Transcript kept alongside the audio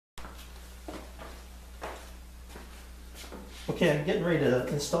Okay, I'm getting ready to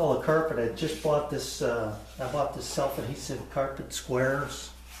install a carpet. I just bought this, I bought this self-adhesive carpet squares.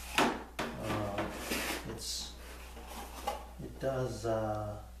 It's, it does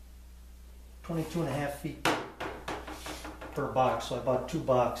 22 and a half feet per box, so I bought 2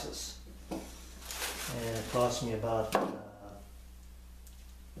 boxes. And it cost me about, I don't know,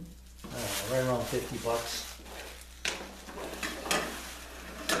 right around 50 bucks.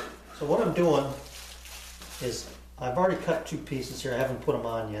 So what I'm doing is, I've already cut 2 pieces here. I haven't put them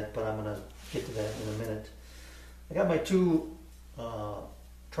on yet, but I'm going to get to that in a minute. I got my 2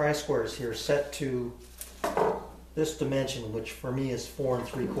 tri-squares here set to this dimension, which for me is 4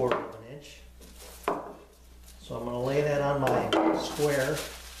 3/4 of an inch. So I'm going to lay that on my square.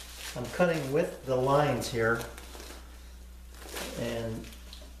 I'm cutting with the lines here, and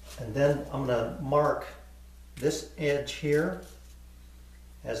then I'm going to mark this edge here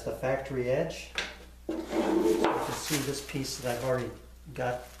as the factory edge. You can see this piece that I've already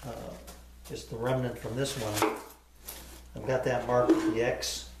got, just the remnant from this one. I've got that marked with the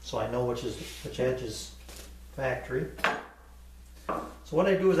X, so I know which edge is factory. So what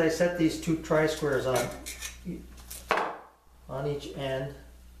I do is I set these 2 tri-squares on each end.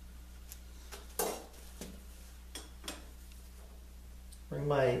 Bring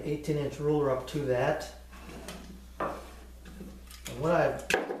my 18-inch ruler up to that. And what I've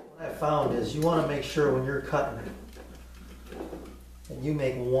found is you want to make sure when you're cutting and you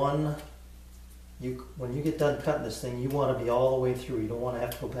make one, when you get done cutting this thing, you want to be all the way through. You don't want to have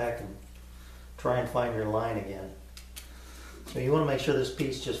to go back and try and find your line again. So you want to make sure this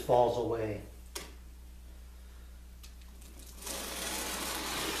piece just falls away.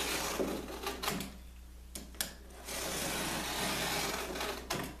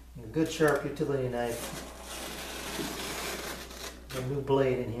 A good sharp utility knife. A new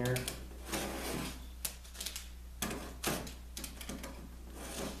blade in here.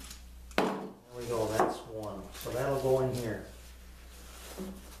 There we go, that's one. So that'll go in here.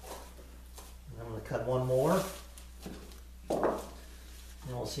 And I'm going to cut one more. And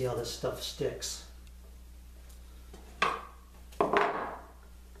we'll see how this stuff sticks.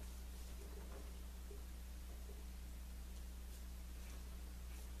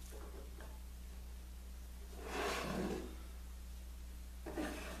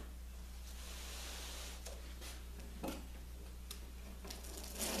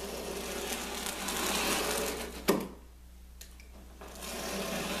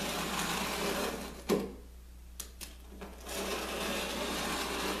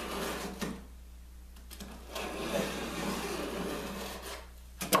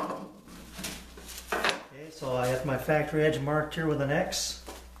 So I have my factory edge marked here with an X.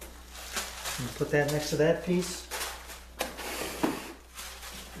 And put that next to that piece.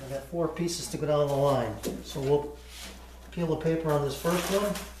 I got 4 pieces to go down the line. So we'll peel the paper on this first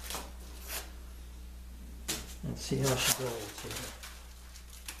one. And see how she goes here.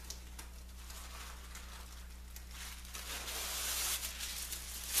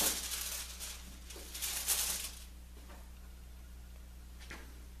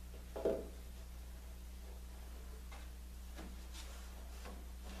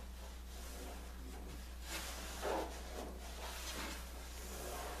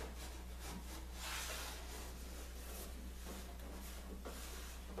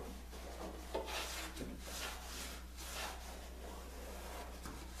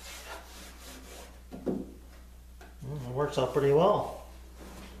 It works out pretty well.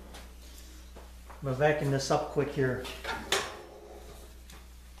 I'm going to vacuum this up quick here.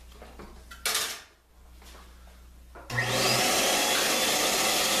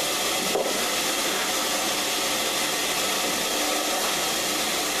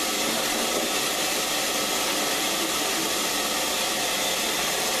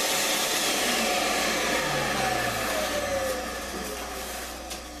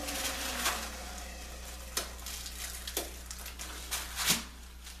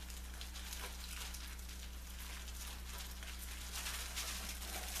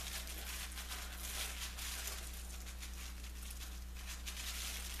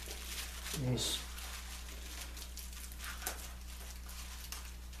 Nice.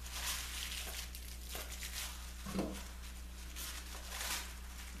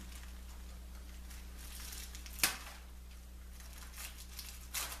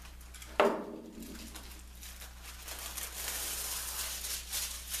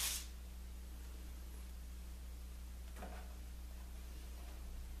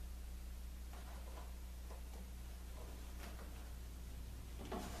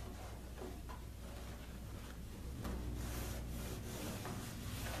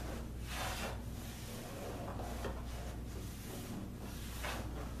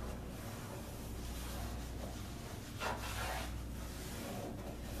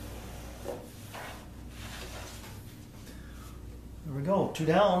 we go, 2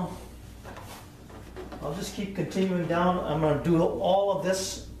 down. I'll just keep continuing down. I'm going to do all of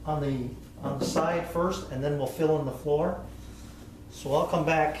this on the side first, and then we'll fill in the floor. So I'll come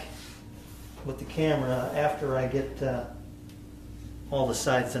back with the camera after I get all the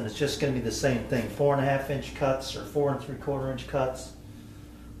sides, and it's just going to be the same thing, 4.5 inch cuts or 4 3/4 inch cuts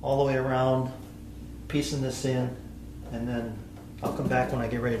all the way around, piecing this in, and then I'll come back when I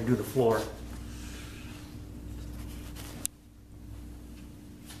get ready to do the floor.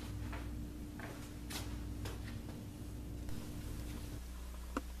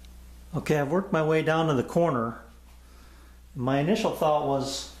 Okay, I've worked my way down to the corner. My initial thought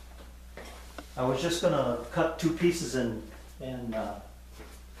was I was just going to cut 2 pieces and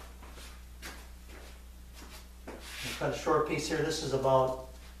cut a short piece here. This is about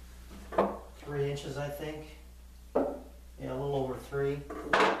 3 inches, I think. Yeah, a little over 3.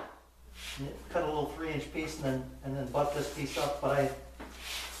 And cut a little 3-inch piece and then butt this piece up. But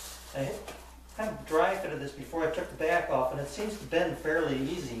I kind of dry fitted this before I took the back off, and it seems to bend fairly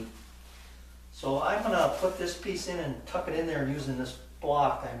easy. So I'm going to put this piece in and tuck it in there using this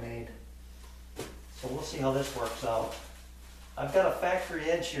block I made. So we'll see how this works out. I've got a factory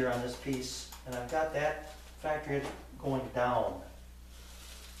edge here on this piece, and I've got that factory edge going down.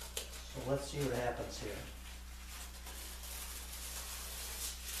 So let's see what happens here.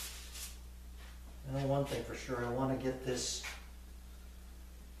 I know one thing for sure, I want to get this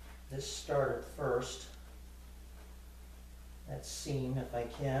started first. That seam, if I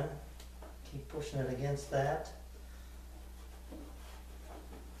can. Keep pushing it against that.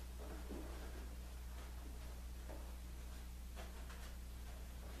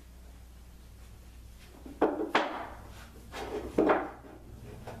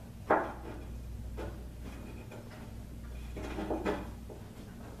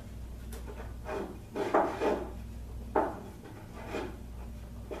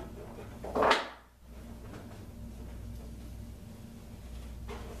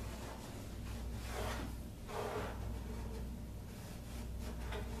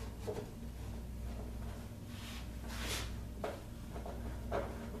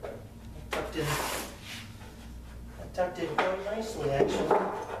 Tucked in quite nicely, actually.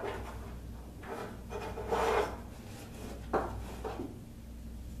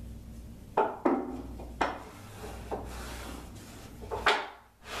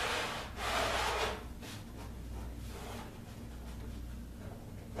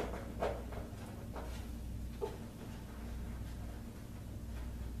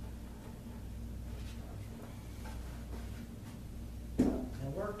 It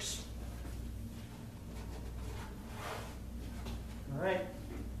works. Alright,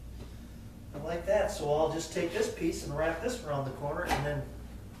 I like that, so I'll just take this piece and wrap this around the corner and then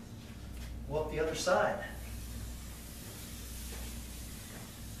go up the other side.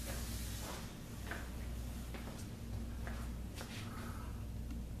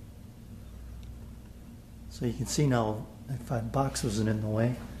 So you can see now, if my box wasn't in the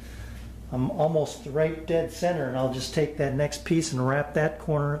way, I'm almost right dead center, and I'll just take that next piece and wrap that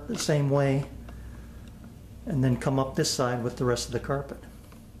corner the same way, and then come up this side with the rest of the carpet.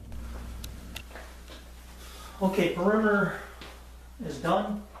 Okay, perimeter is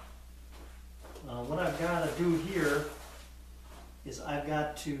done. What I've got to do here is I've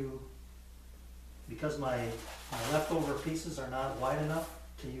got to, because my leftover pieces are not wide enough,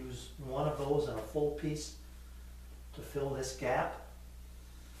 to use one of those and a full piece to fill this gap.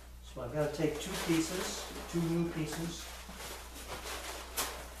 So I've got to take 2 pieces, 2 new pieces,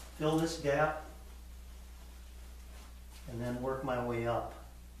 fill this gap, and then work my way up.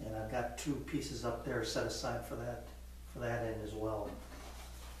 And I've got 2 pieces up there set aside for that end as well.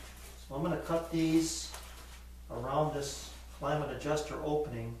 So I'm going to cut these around this climate adjuster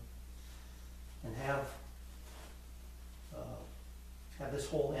opening and have this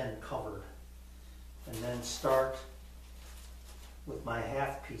whole end covered, and then start with my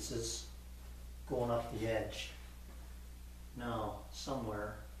half pieces going up the edge. Now,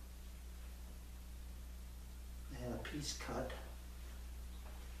 somewhere I had a piece cut.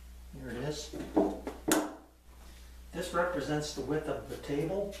 Here it is. This represents the width of the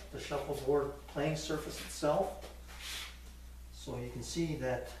table, the shuffleboard playing surface itself. So you can see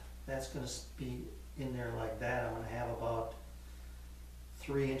that that's going to be in there like that. I'm going to have about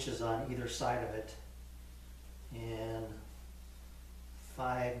 3 inches on either side of it, and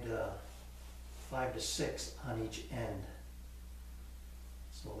 5 to 6 on each end.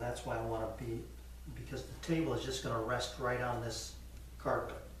 So that's why I want to be, because the table is just going to rest right on this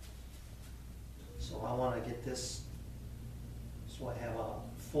carpet. So I want to get this so I have a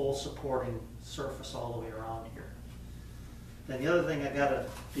full supporting surface all the way around here. Then the other thing I gotta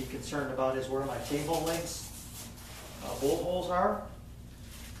be concerned about is where my table legs, bolt holes are.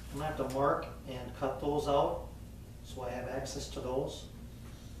 I'm gonna have to mark and cut those out so I have access to those.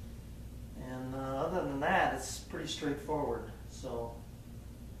 And other than that, it's pretty straightforward. So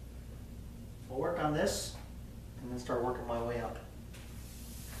I'll work on this and then start working my way up.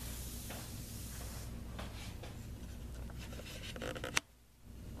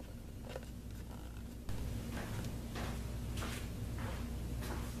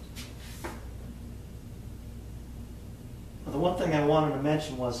 The one thing I wanted to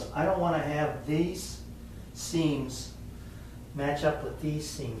mention was I don't want to have these seams match up with these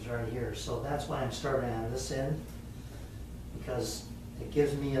seams right here. So that's why I'm starting on this end, because it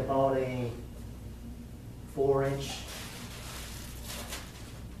gives me about a 4-inch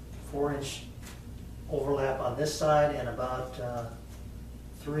overlap on this side and about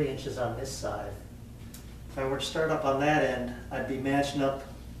 3 inches on this side. If I were to start up on that end, I'd be matching up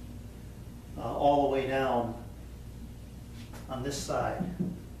all the way down on this side.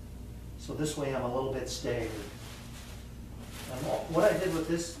 So this way I'm a little bit staggered. And what I did with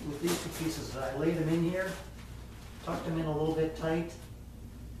these two pieces is I laid them in here, tucked them in a little bit tight,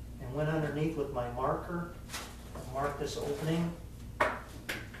 and went underneath with my marker, marked this opening, and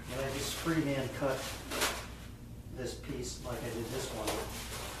I just freehand cut this piece like I did this one.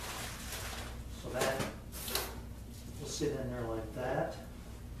 So that will sit in there like that.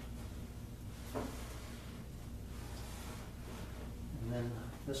 And then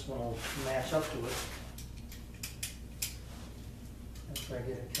this one will match up to it after I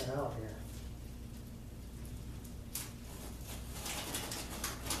get it cut out here.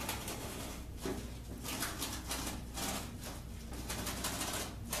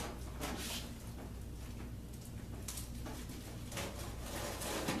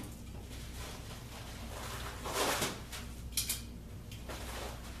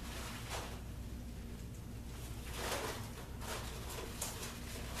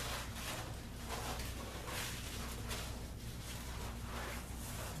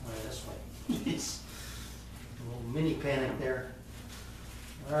 Jeez, a little mini panic there.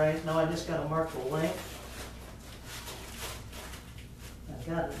 All right, now I just got to mark the length. I've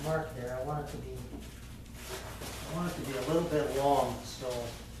got it marked there. I want it to be a little bit long, so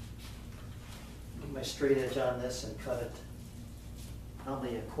get my straight edge on this and cut it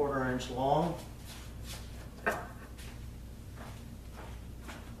probably a 1/4 inch long.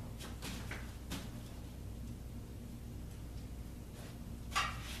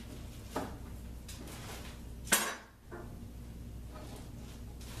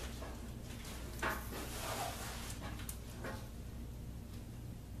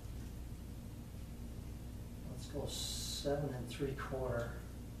 Go 7 3/4.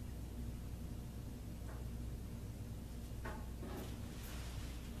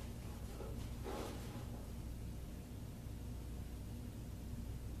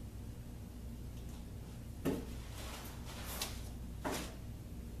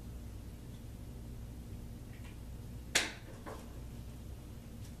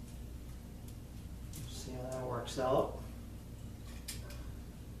 See how that works out.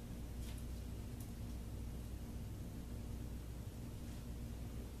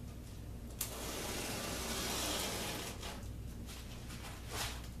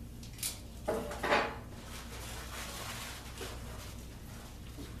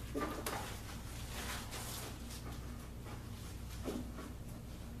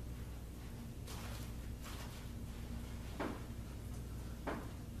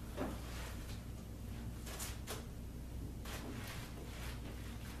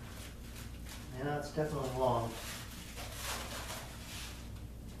 Yeah, it's definitely long.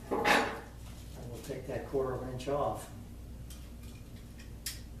 I will take that 1/4 inch off.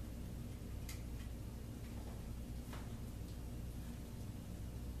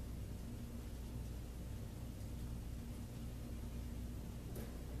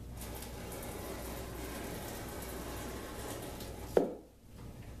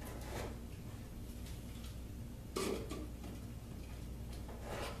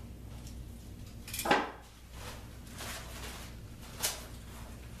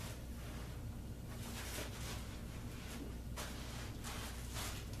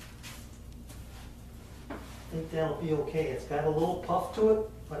 I think that'll be okay. It's got a little puff to it,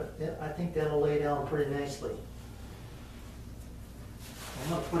 but I think that'll lay down pretty nicely. I'm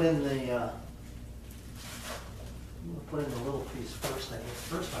gonna put in the little piece first. I think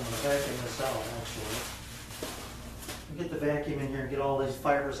first I'm gonna vacuum this out. Actually, get the vacuum in here and get all these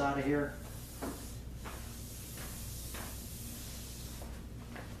fibers out of here.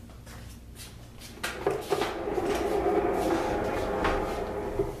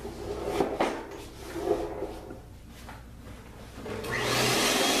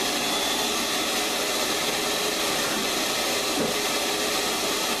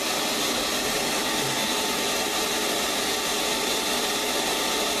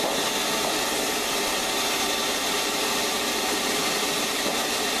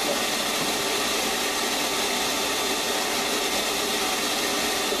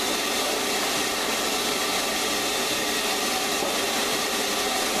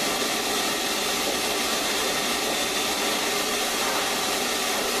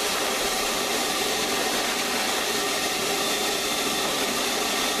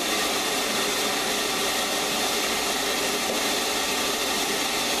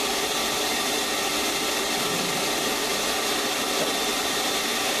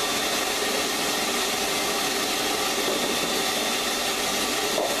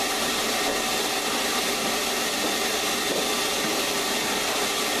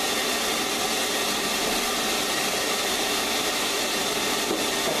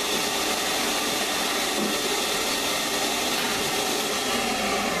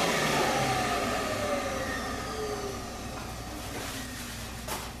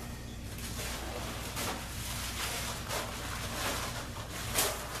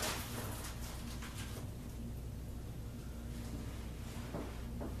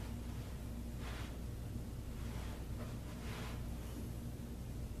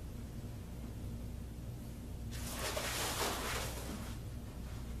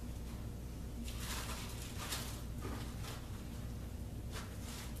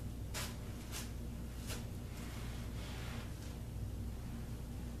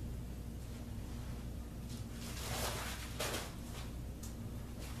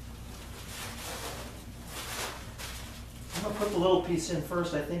 little piece in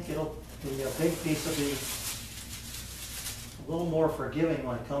first. I think the big piece will be a little more forgiving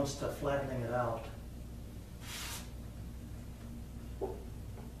when it comes to flattening it out.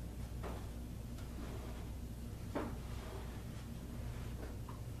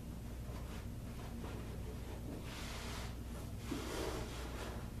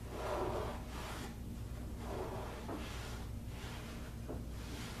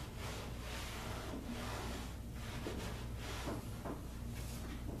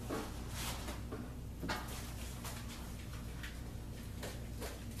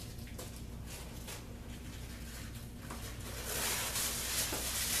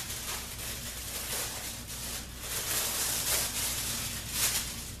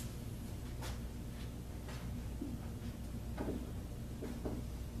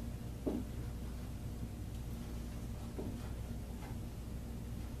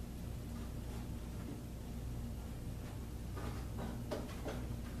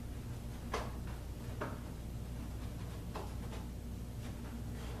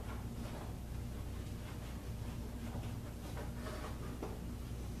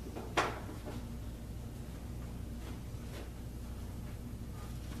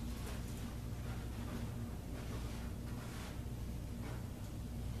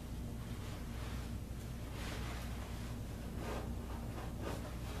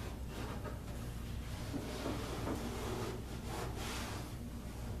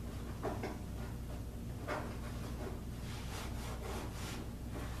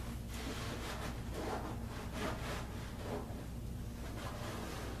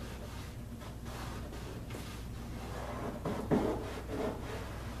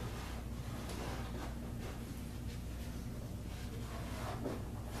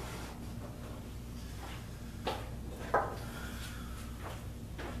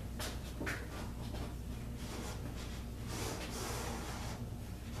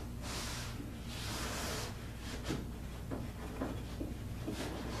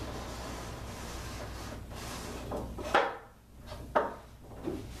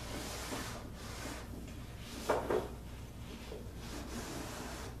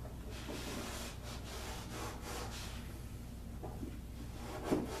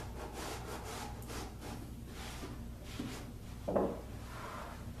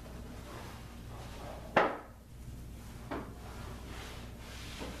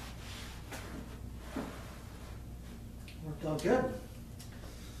 Worked out good.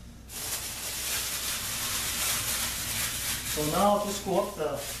 So now I'll just go up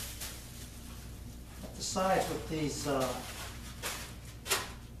the sides with these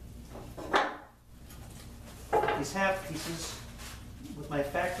half pieces with my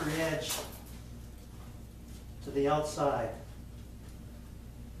factory edge to the outside,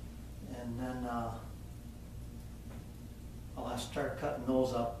 and then I'll have to start cutting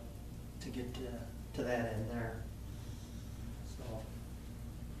those up to get to that end there.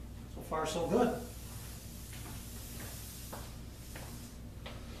 So far so good.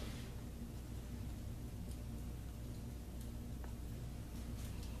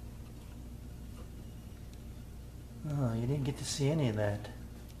 Oh, you didn't get to see any of that.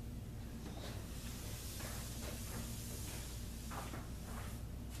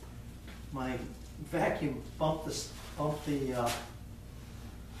 My vacuum bumped the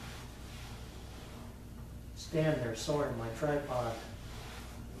stand there, sorry, my tripod.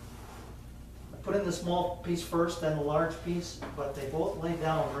 I put in the small piece first, then the large piece, but they both lay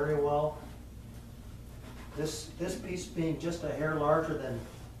down very well. This piece being just a hair larger than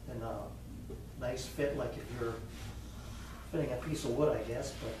a nice fit, like if you're fitting a piece of wood, I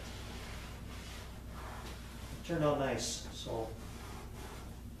guess, but it turned out nice. So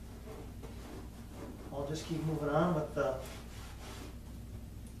I'll just keep moving on with the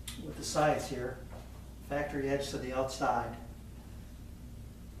sides here. Factory edge to the outside.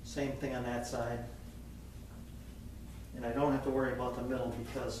 Same thing on that side. And I don't have to worry about the middle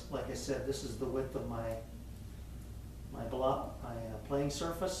because, like I said, this is the width of my playing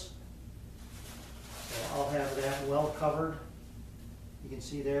surface. So I'll have that well covered. You can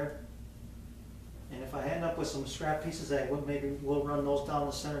see there. And if I end up with some scrap pieces, I would maybe we'll run those down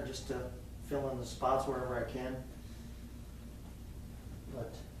the center just to fill in the spots wherever I can.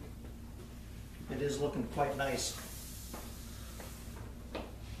 But it is looking quite nice.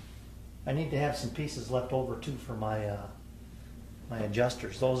 I need to have some pieces left over too for my my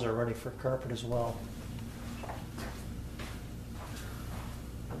adjusters. Those are ready for carpet as well.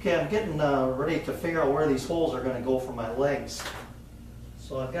 Okay, I'm getting ready to figure out where these holes are going to go for my legs.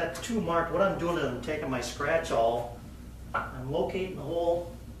 So I've got two marked. What I'm doing is I'm taking my scratch awl, I'm locating the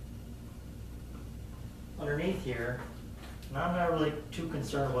hole underneath here, And I'm not really too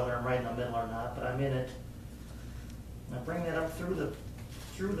concerned whether I'm right in the middle or not, but I'm in it. And I bring that up through the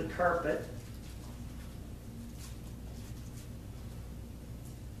carpet.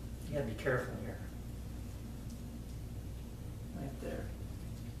 You gotta be careful here. Right there.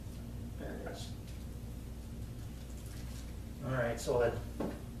 There it is. Alright, so I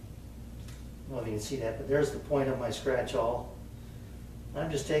don't know if you can see that, but there's the point of my scratch awl. I'm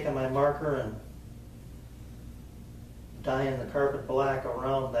just taking my marker and dyeing the carpet black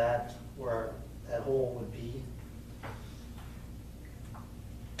around that, where that hole would be.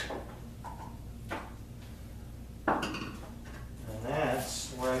 And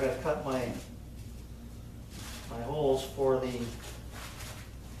that's where I gotta cut my holes for the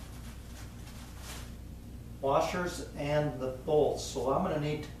washers and the bolts. So I'm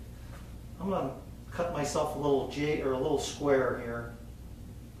gonna cut myself a little J or a little square here,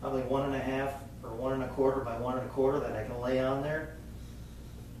 probably 1.5 or 1 1/4 by 1 1/4 that I can lay on there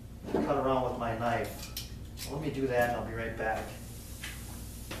and cut around with my knife. So let me do that and I'll be right back.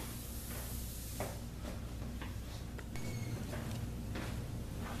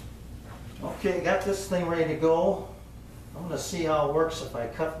 Okay, got this thing ready to go. I'm gonna see how it works if I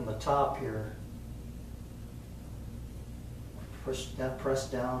cut from the top here. Push that, press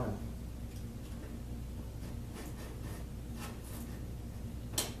down, and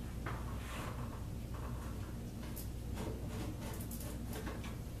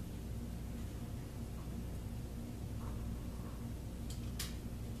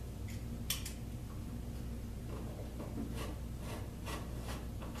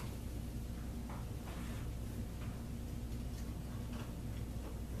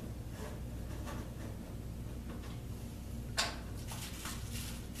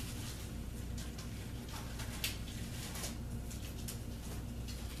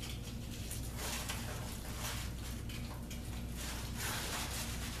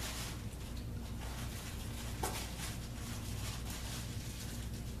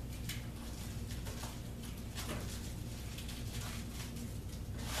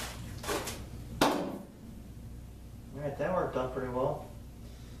alright, that worked out pretty well.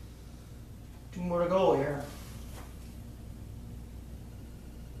 2 more to go here.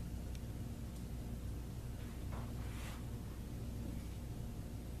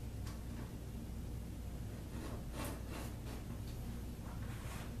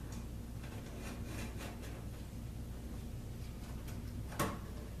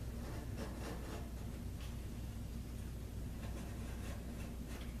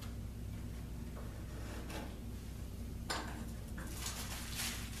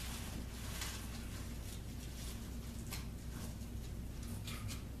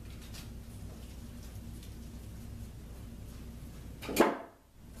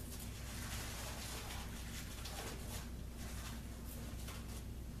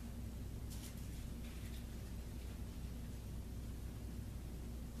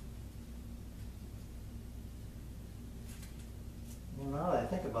 Well, now that I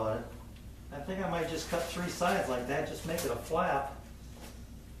think about it, I think I might just cut 3 sides like that, just make it a flap.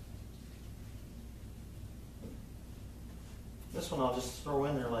 This one I'll just throw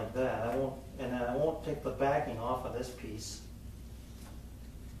in there like that. And then I won't take the backing off of this piece.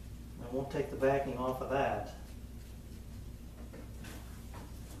 I won't take the backing off of that.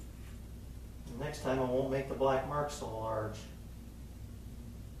 And next time I won't make the black marks so large.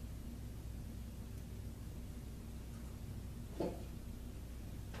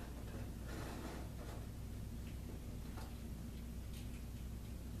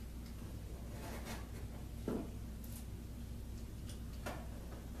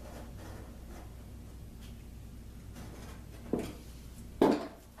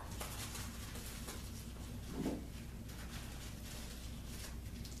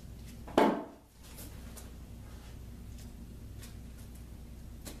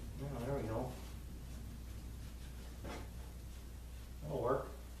 There we go. That'll work.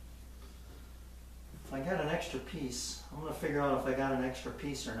 If I got an extra piece, I'm going to figure out if I got an extra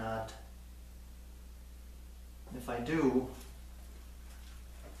piece or not. If I do,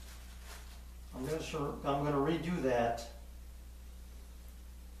 I'm going to redo that.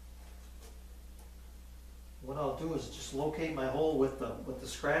 What I'll do is just locate my hole with the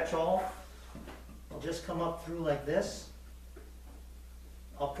scratch awl. I'll just come up through like this.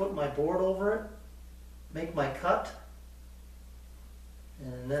 I'll put my board over it, make my cut,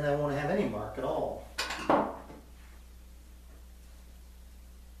 and then I won't have any mark at all.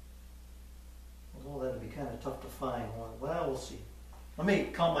 Although that'd be kind of tough to find. Well, we'll see. Let me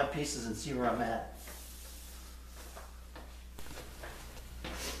count my pieces and see where I'm at.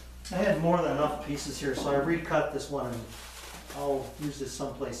 I had more than enough pieces here, so I recut this one I'll use this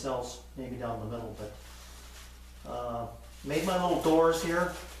someplace else, maybe down the middle, but made my little doors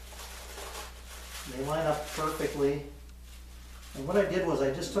here. They line up perfectly. And what I did was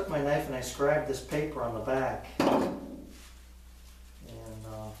I just took my knife and I scribed this paper on the back. And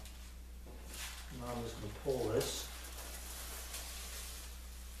now I'm just going to pull this.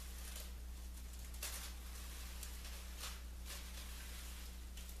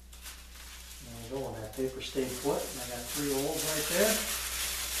 There we go, and that paper stayed put. And I got 3 holes right there.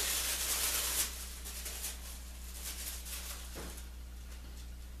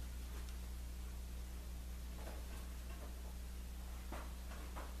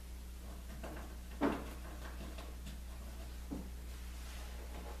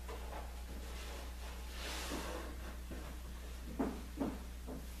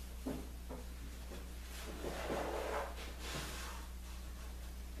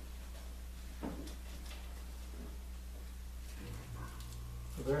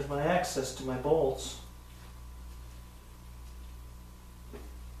 So there's my access to my bolts.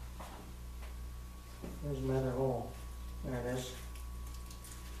 There's my other hole. There it is.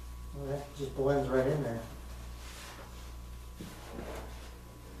 Well, that just blends right in there.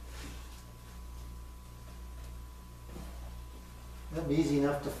 That'll be easy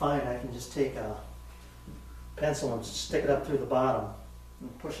enough to find. I can just take a pencil and stick it up through the bottom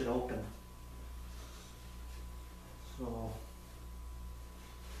and push it open. So,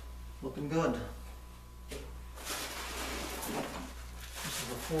 looking good. This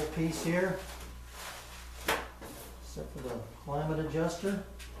is a full piece here, except for the climate adjuster.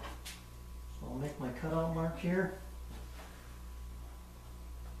 So I'll make my cutout mark here.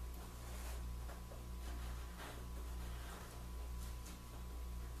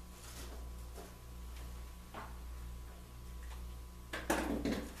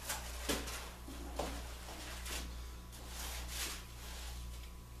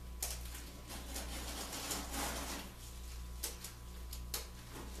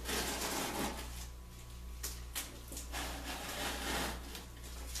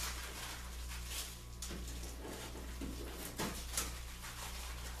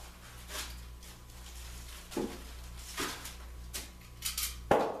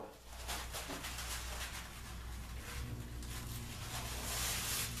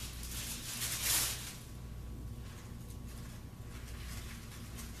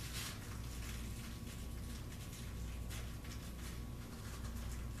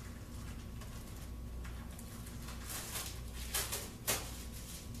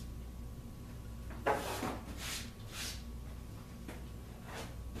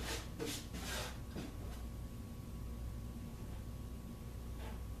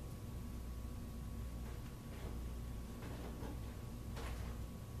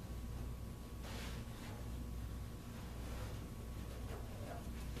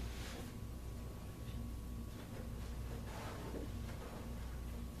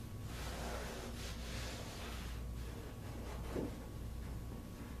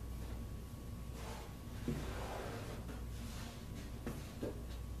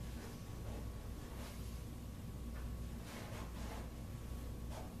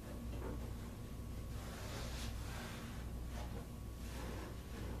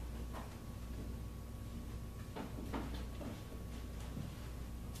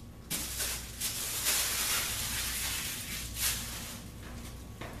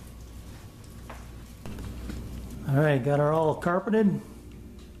 All right, got her all carpeted.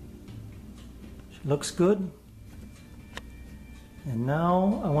 She looks good. And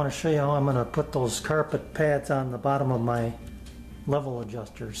now I want to show you how I'm going to put those carpet pads on the bottom of my level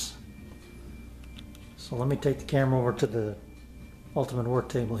adjusters. So let me take the camera over to the ultimate work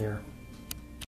table here.